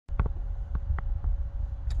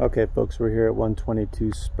Okay folks, we're here at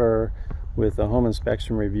 122 Spur with a home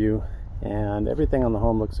inspection review, and everything on the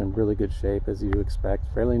home looks in really good shape as you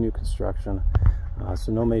expect. Fairly new construction,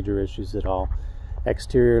 so no major issues at all.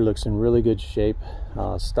 Exterior looks in really good shape.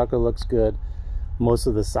 Stucco looks good. Most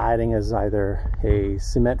of the siding is either a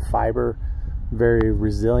cement fiber, very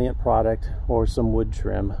resilient product, or some wood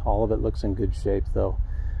trim. All of it looks in good shape though.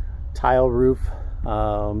 Tile roof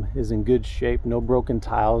is in good shape. No broken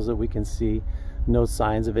tiles that we can see. No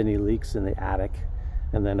signs of any leaks in the attic.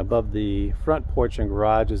 And then above the front porch and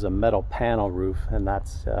garage is a metal panel roof, and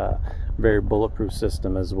that's a very bulletproof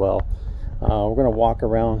system as well. We're going to walk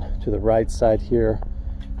around to the right side here,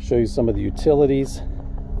 show you some of the utilities.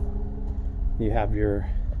 You have your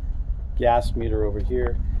gas meter over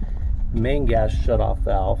here, main gas shutoff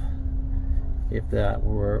valve. If that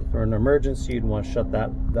were for an emergency, you'd want to shut that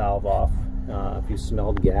valve off if you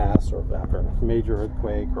smelled gas or after a major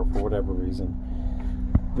earthquake or for whatever reason.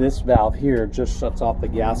 This valve here just shuts off the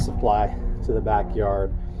gas supply to the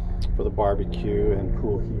backyard for the barbecue and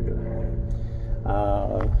pool heater.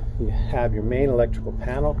 You have your main electrical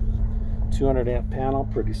panel, 200 amp panel,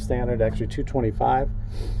 pretty standard, actually 225.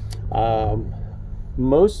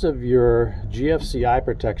 Most of your GFCI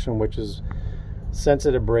protection, which is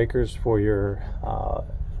sensitive breakers for your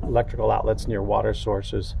electrical outlets near water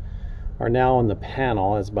sources, are now on the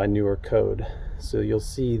panel as by newer code. So you'll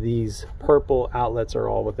see these purple outlets are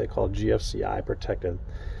all what they call GFCI protected.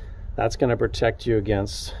 That's going to protect you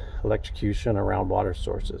against electrocution around water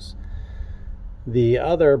sources. The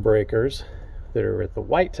other breakers that are at the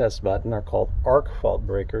white test button are called arc fault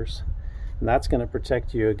breakers, and that's going to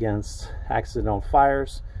protect you against accidental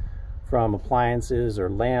fires from appliances or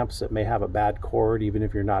lamps that may have a bad cord, even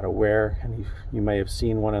if you're not aware. And you may have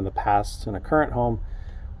seen one in the past in a current home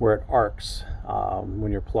where it arcs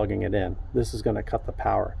when you're plugging it in. This is going to cut the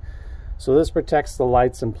power. So this protects the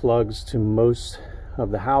lights and plugs to most of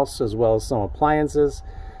the house, as well as some appliances.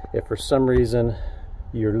 If for some reason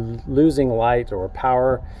you're losing light or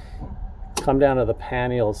power, come down to the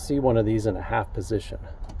pan, you'll see one of these in a half position.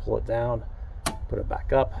 Pull it down, put it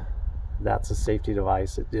back up. That's a safety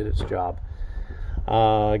device. It did its job.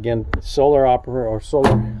 Again, solar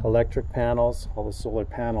electric panels. All the solar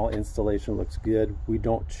panel installation looks good. We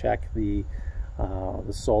don't check the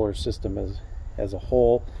solar system as a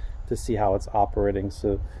whole to see how it's operating,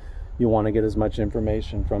 so you want to get as much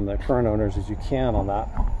information from the current owners as you can on that.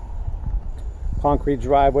 Concrete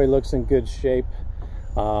driveway looks in good shape.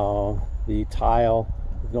 The tile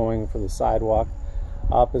going for the sidewalk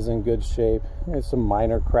up is in good shape. There's some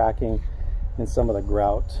minor cracking in some of the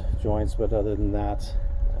grout joints, but other than that,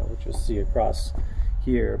 which you'll see across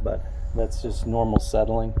here, but that's just normal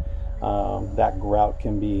settling. That grout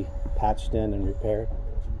can be patched in and repaired.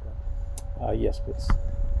 Yes, please.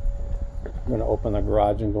 I'm going to open the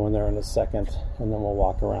garage and go in there in a second, and then we'll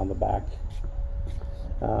walk around the back.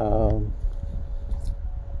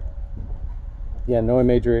 Yeah, no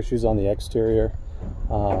major issues on the exterior.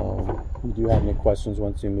 If you do have any questions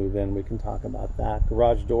once you move in, we can talk about that.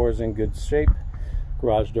 Garage door is in good shape.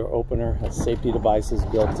 Garage door opener has safety devices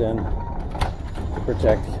built in to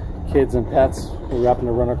protect kids and pets who happen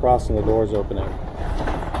to run across and the door's opening.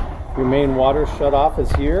 Your main water shutoff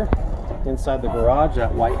is here inside the garage.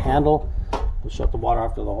 That white handle will shut the water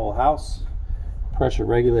off to the whole house. Pressure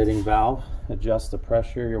regulating valve adjusts the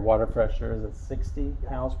pressure. Your water pressure is at 60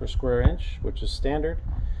 pounds per square inch, which is standard.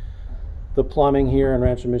 The plumbing here in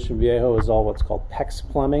Rancho Mission Viejo is all what's called PEX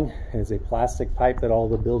plumbing. It's a plastic pipe that all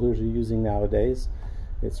the builders are using nowadays.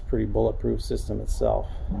 It's a pretty bulletproof system itself.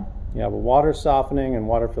 You have a water softening and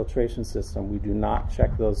water filtration system. We do not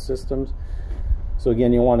check those systems. So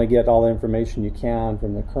again, you want to get all the information you can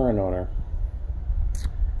from the current owner.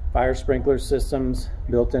 Fire sprinkler systems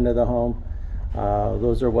built into the home.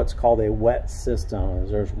 Those are what's called a wet system.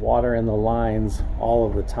 There's water in the lines all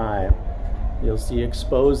of the time. You'll see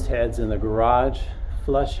exposed heads in the garage,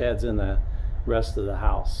 flush heads in the rest of the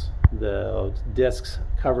house. The discs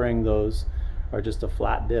covering those are just a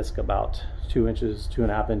flat disc about 2 inches,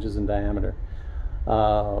 2.5 inches in diameter.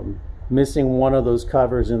 Missing one of those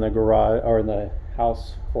covers in the garage or in the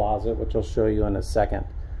house closet, which I'll show you in a second.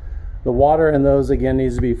 The water in those again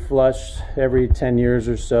needs to be flushed every 10 years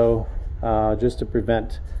or so, just to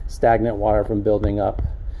prevent stagnant water from building up.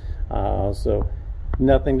 So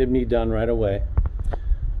nothing to be done right away.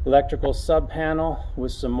 Electrical sub panel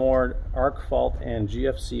with some more arc fault and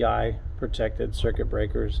GFCI protected circuit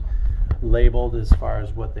breakers labeled as far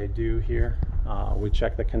as what they do here. We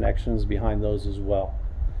check the connections behind those as well.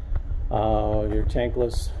 Your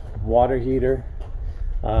tankless water heater.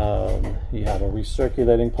 You have a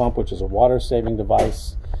recirculating pump, which is a water saving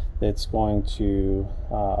device It's going to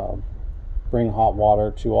bring hot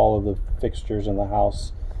water to all of the fixtures in the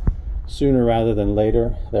house sooner rather than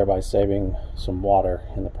later, thereby saving some water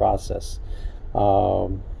in the process.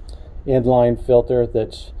 Inline filter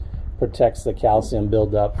that protects the calcium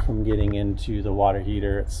buildup from getting into the water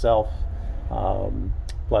heater itself.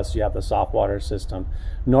 Plus you have the soft water system.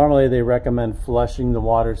 Normally they recommend flushing the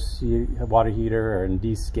water heater and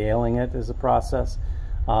descaling it as a process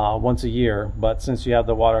once a year, but since you have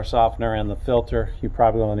the water softener and the filter, you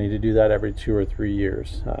probably only need to do that every 2 or 3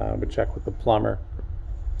 years. But check with the plumber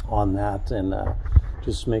on that, and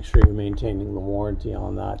just make sure you're maintaining the warranty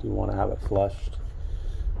on that. You want to have it flushed.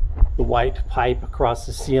 The white pipe across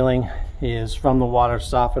the ceiling is from the water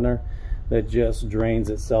softener that just drains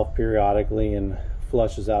itself periodically and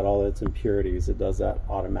flushes out all its impurities. It does that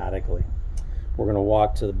automatically. We're going to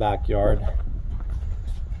walk to the backyard,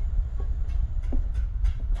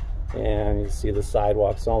 and you see the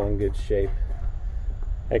sidewalks all in good shape.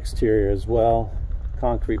 Exterior as well.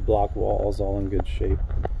 Concrete block walls all in good shape.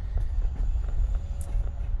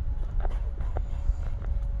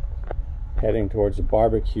 Heading towards the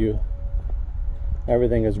barbecue.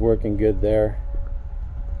 Everything is working good there.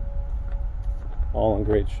 All in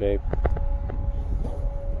great shape.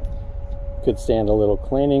 Could stand a little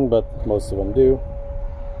cleaning, but most of them do.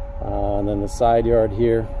 And then the side yard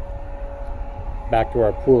here. Back to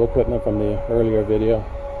our pool equipment from the earlier video.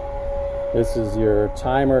 This is your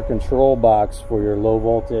timer control box for your low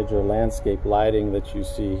voltage or landscape lighting that you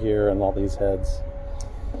see here and all these heads.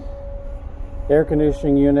 Air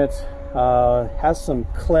conditioning unit has some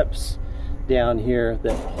clips down here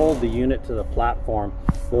that hold the unit to the platform.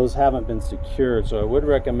 Those haven't been secured, so I would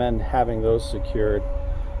recommend having those secured.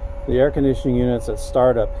 The air conditioning units at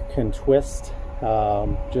startup can twist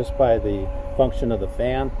just by the function of the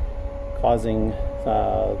fan, causing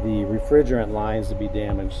the refrigerant lines to be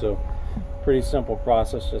damaged. So pretty simple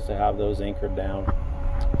process just to have those anchored down.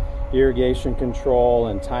 Irrigation control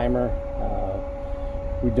and timer.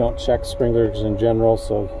 We don't check sprinklers in general,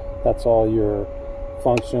 so that's all your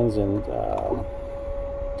functions and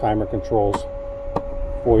timer controls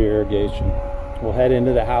for your irrigation. We'll head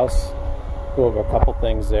into the house, go over a couple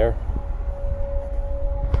things there.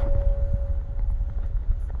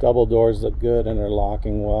 Double doors look good and they're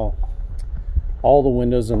locking well. All the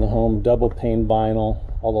windows in the home, double pane vinyl.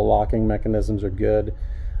 All the locking mechanisms are good.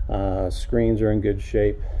 Screens are in good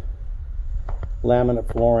shape.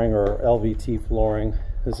 Laminate flooring or LVT flooring.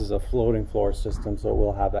 This is a floating floor system, so it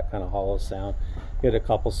will have that kind of hollow sound. Hit a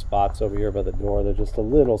couple spots over here by the door. They're just a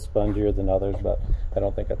little spongier than others, but I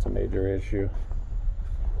don't think that's a major issue.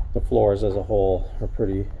 The floors as a whole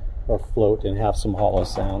are float and have some hollow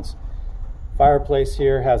sounds. Fireplace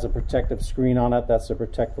here has a protective screen on it. That's to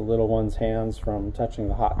protect the little one's hands from touching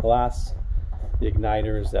the hot glass. The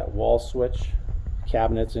igniter is that wall switch.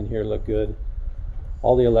 Cabinets in here look good.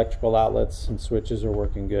 All the electrical outlets and switches are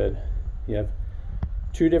working good. You have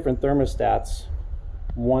 2 different thermostats,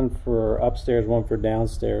 one for upstairs, one for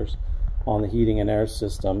downstairs on the heating and air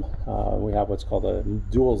system. We have what's called a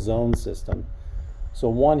dual zone system. So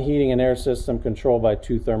one heating and air system controlled by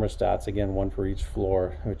 2 thermostats, again one for each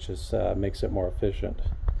floor, which is makes it more efficient.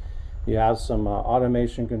 You have some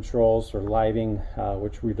automation controls for lighting,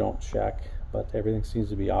 which we don't check, but everything seems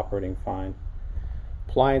to be operating fine.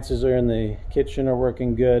 Appliances are in the kitchen are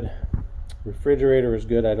working good. Refrigerator is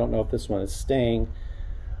good. I don't know if this one is staying.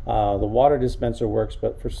 The water dispenser works,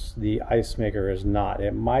 but for the ice maker is not.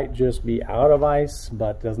 It might just be out of ice,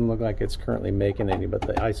 but doesn't look like it's currently making any, but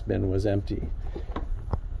the ice bin was empty.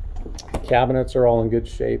 Cabinets are all in good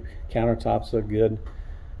shape. Countertops look good.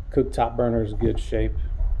 Cooktop burner is good shape.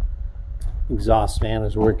 Exhaust fan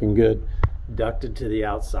is working good. Ducted to the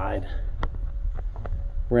outside.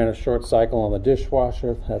 Ran a short cycle on the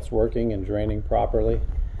dishwasher. That's working and draining properly.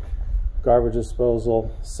 Garbage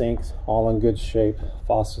disposal, sinks, all in good shape.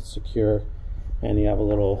 Faucet secure. And you have a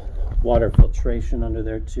little water filtration under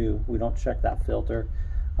there too. We don't check that filter,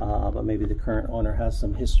 but maybe the current owner has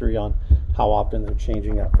some history on how often they're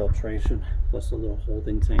changing that filtration. Plus a little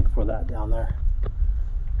holding tank for that down there.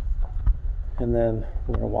 And then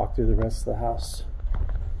we're going to walk through the rest of the house.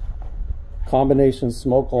 Combination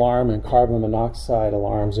smoke alarm and carbon monoxide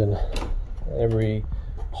alarms in every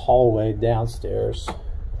hallway downstairs,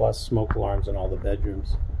 plus smoke alarms in all the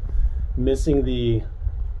bedrooms. Missing the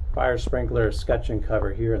fire sprinkler escutcheon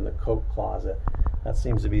cover here in the coat closet. That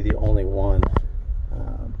seems to be the only one.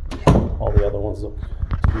 All the other ones look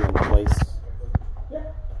to be in place.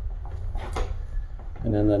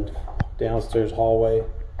 And then the downstairs hallway,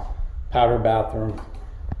 powder bathroom,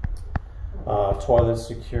 toilet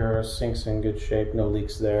secure, sinks in good shape, no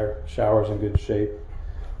leaks there, showers in good shape.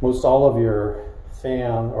 Most all of your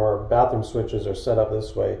fan or bathroom switches are set up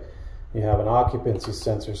this way. You have an occupancy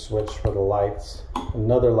sensor switch for the lights,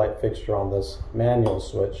 another light fixture on this manual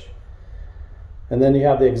switch, and then you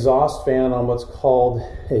have the exhaust fan on what's called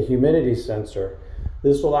a humidity sensor.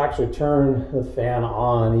 This will actually turn the fan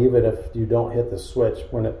on even if you don't hit the switch.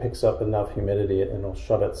 When it picks up enough humidity, and it'll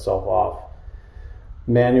shut itself off.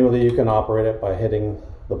 Manually, you can operate it by hitting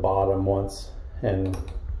the bottom once and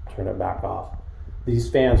turn it back off. These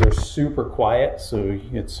fans are super quiet, so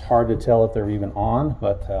it's hard to tell if they're even on,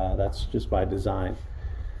 but that's just by design.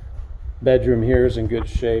 Bedroom here is in good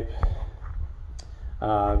shape.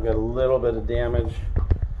 I've got a little bit of damage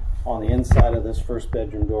on the inside of this first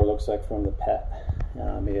bedroom door, looks like from the pet.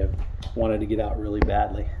 May have wanted to get out really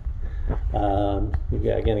badly.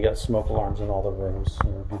 Again, you got smoke alarms in all the rooms, so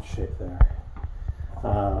we're in good shape there.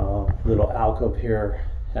 Little alcove here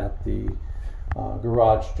at the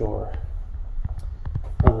garage door.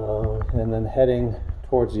 And then heading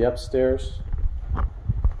towards the upstairs.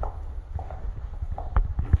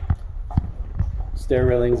 Stair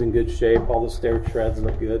railing's in good shape. All the stair treads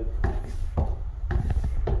look good.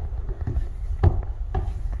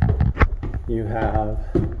 You have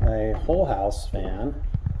a whole house fan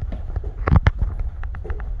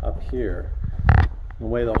up here. The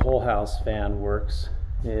way the whole house fan works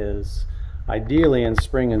is ideally in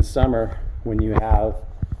spring and summer, when you have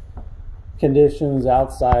conditions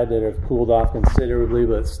outside that have cooled off considerably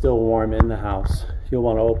but still warm in the house, you'll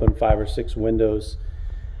want to open 5 or 6 windows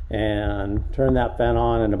and turn that fan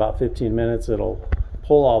on. In about 15 minutes it'll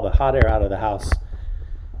pull all the hot air out of the house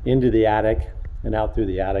into the attic and out through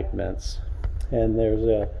the attic vents. And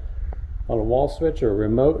there's on a wall switch or a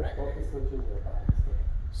remote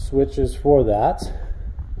switches for that.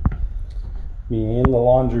 Be in the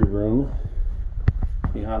laundry room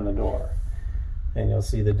behind the door, and you'll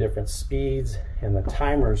see the different speeds and the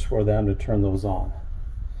timers for them to turn those on.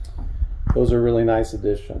 Those are a really nice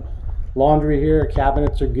addition. Laundry here,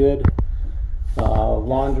 cabinets are good.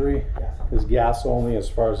 Laundry is gas only as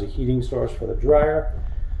far as the heating source for the dryer.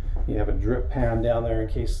 You have a drip pan down there in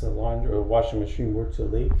case the laundry or washing machine were to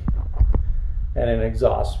leak, and an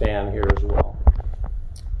exhaust fan here as well.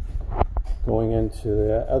 Going into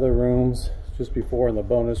the other rooms, just before in the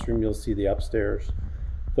bonus room, you'll see the upstairs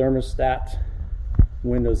thermostat.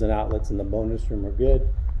 Windows and outlets in the bonus room are good.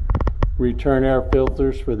 Return air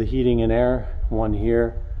filters for the heating and air, one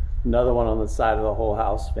here, another one on the side of the whole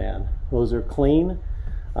house fan. Those are clean,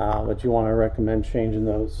 but you want to recommend changing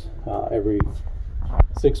those every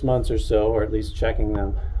 6 months or so, or at least checking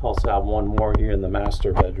them. Also have one more here in the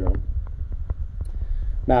master bedroom.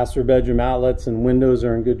 Master bedroom outlets and windows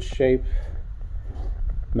are in good shape.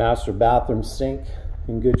 Master bathroom sink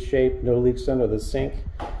in good shape, no leaks under the sink.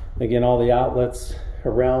 Again, all the outlets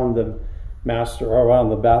around the master or around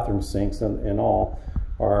the bathroom sinks and all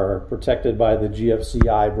are protected by the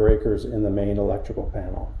GFCI breakers in the main electrical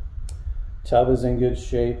panel. Tub is in good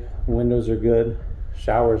shape, windows are good,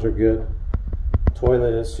 showers are good.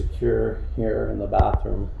 Toilet is secure here in the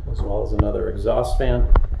bathroom, as well as another exhaust fan.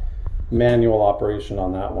 Manual operation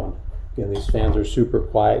on that one. Again, these fans are super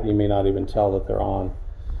quiet, you may not even tell that they're on.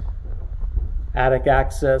 Attic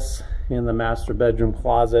access in the master bedroom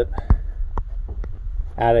closet.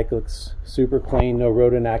 Attic looks super clean, no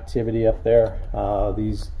rodent activity up there.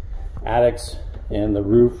 These attics and the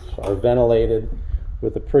roof are ventilated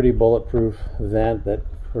with a pretty bulletproof vent that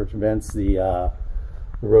prevents the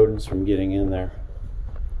rodents from getting in there.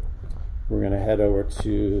 We're going to head over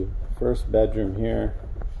to first bedroom here.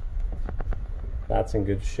 That's in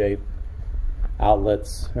good shape.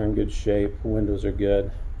 Outlets are in good shape. Windows are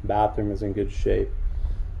good. Bathroom is in good shape.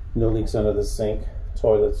 No leaks under the sink.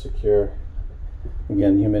 Toilet secure.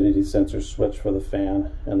 Again, humidity sensor switch for the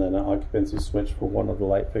fan, and then an occupancy switch for one of the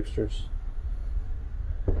light fixtures.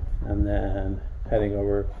 And then heading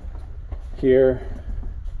over here,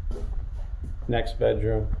 next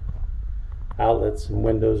bedroom. Outlets and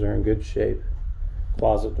windows are in good shape.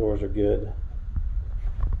 Closet doors are good.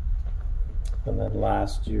 And then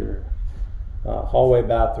last, your hallway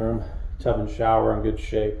bathroom, tub and shower in good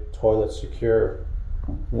shape, toilet secure,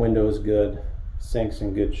 windows good, sinks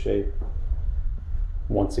in good shape.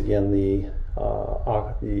 Once again, the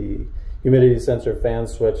humidity sensor, fan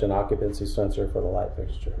switch, and occupancy sensor for the light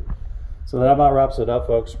fixture. So that about wraps it up,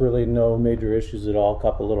 folks. Really no major issues at all, a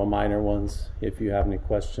couple little minor ones. If you have any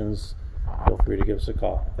questions, feel free to give us a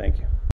call. Thank you.